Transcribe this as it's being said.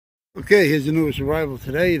Okay, here's the newest arrival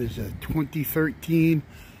today. It is a 2013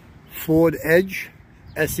 Ford Edge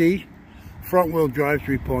SE, front wheel drive,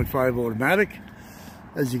 3.5 automatic.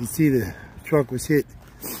 As you can see, the truck was hit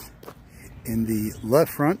in the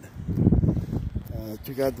left front.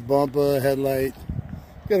 Took out the bumper, headlight.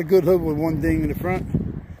 Got a good hood with one ding in the front.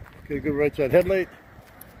 Got a good right side headlight.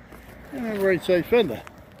 And a right side fender.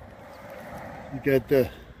 You got the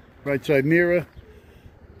right side mirror.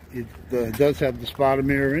 It does have the spotter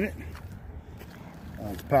mirror in it.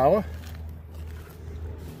 It's power.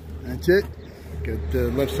 That's it. Got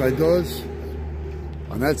the left side doors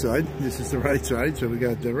on that side. This is the right side, so we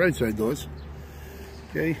got the right side doors.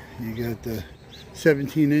 Okay, you got the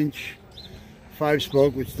 17-inch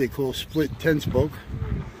 5-spoke, which they call split 10-spoke.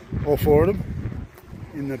 All four of them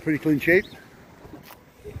in a pretty clean shape.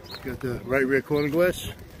 Got the right rear quarter glass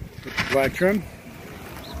with the black trim.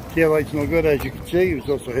 Tail light's no good, as you can see. It was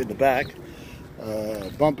also hit in the back.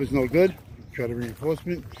 Bumper's no good. Try the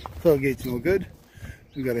reinforcement. Tailgate's no good.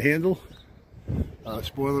 We got a handle.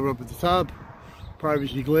 Spoiler up at the top.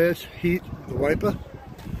 Privacy glass. Heat. The wiper.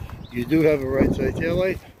 You do have a right side tail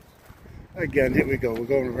light. Again, here we go. We're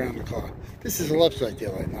going around the car. This is a left side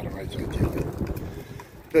tail light, not a right side tail light.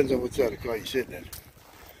 Depends on what side of the car you're sitting in.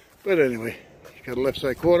 But anyway, you got a left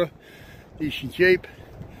side quarter. Decent shape.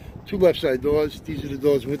 Two left side doors. These are the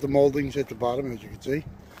doors with the moldings at the bottom, as you can see.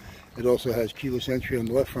 It also has keyless entry on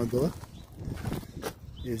the left front door.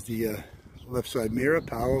 Here's the left side mirror,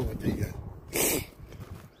 power with the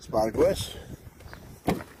spotter glass.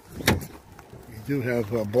 You do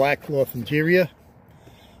have black cloth interior.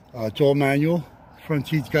 It's all manual. Front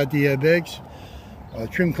seat's got the airbags.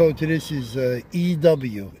 Trim code to this is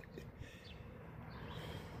EW.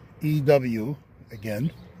 EW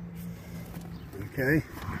again. Okay.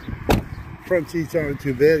 Front seats aren't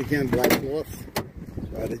too bad. Again, black cloth.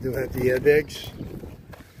 They do have the airbags.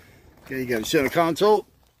 Okay, you got a center console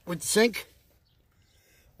with the sink.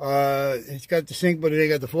 It's got the sink, but it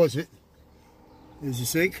ain't got the faucet. There's the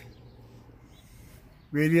sink.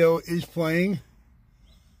 Radio is playing.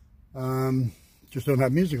 Just don't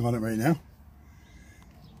have music on it right now.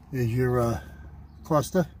 There's your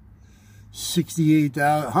cluster.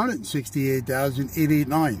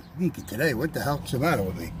 168,889. Thinking today, what the hell's the matter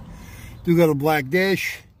with me? Do got a black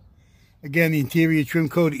dash. Again, the interior trim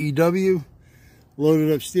code EW.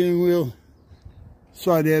 Loaded up steering wheel.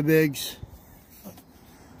 Side airbags.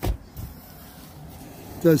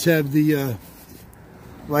 Does have the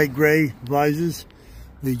light gray visors.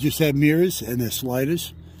 They just have mirrors and they're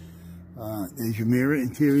sliders. There's your mirror,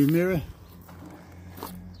 interior mirror.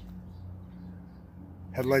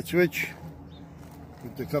 Headlight switch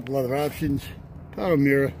with a couple other options. Power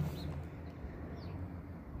mirror.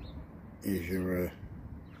 Here's your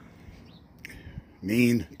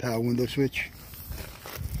main power window switch.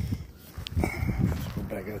 Let's go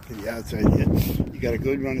back out to the outside here. You got a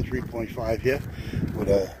good running 3.5 here with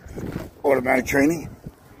a automatic training.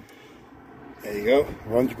 There you go.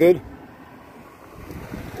 Runs good.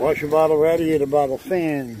 Washer bottle, radiator bottle,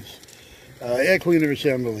 fans, air cleaner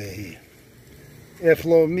assembly,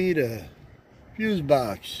 airflow meter, fuse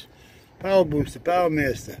box, power booster, power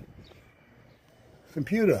master,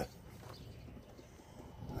 computer,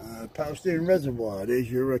 power steering reservoir.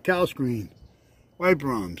 There's your cowl screen,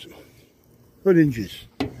 wiper arms, hood hinges,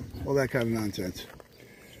 all that kind of nonsense.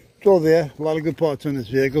 It's all there. A lot of good parts on this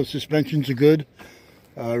vehicle. Suspensions are good.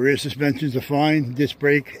 Rear suspensions are fine. Disc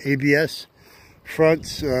brake, ABS.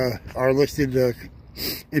 Fronts are listed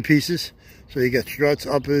in pieces. So you got struts,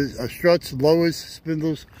 uppers, struts, lowers,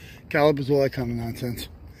 spindles, calipers, all that kind of nonsense.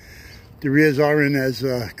 The rears are in as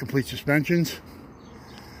complete suspensions.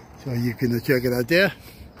 So you can check it out there.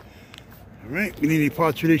 Alright, if you need any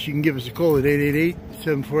parts for this, you can give us a call at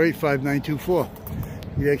 888-748-5924.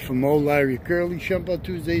 You ask for Mo, Larry, Curly, Shump on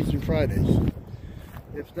Tuesdays and Fridays.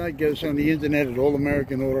 If not, get us on the internet at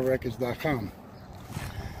allamericanautorecords.com.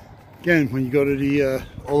 Again, when you go to the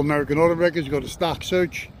All American Auto Records, go to stock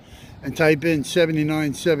search and type in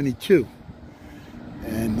 7972.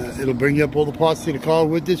 And it'll bring you up all the parts to the car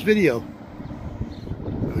with this video.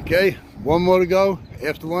 Okay, one more to go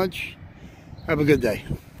after lunch. Have a good day.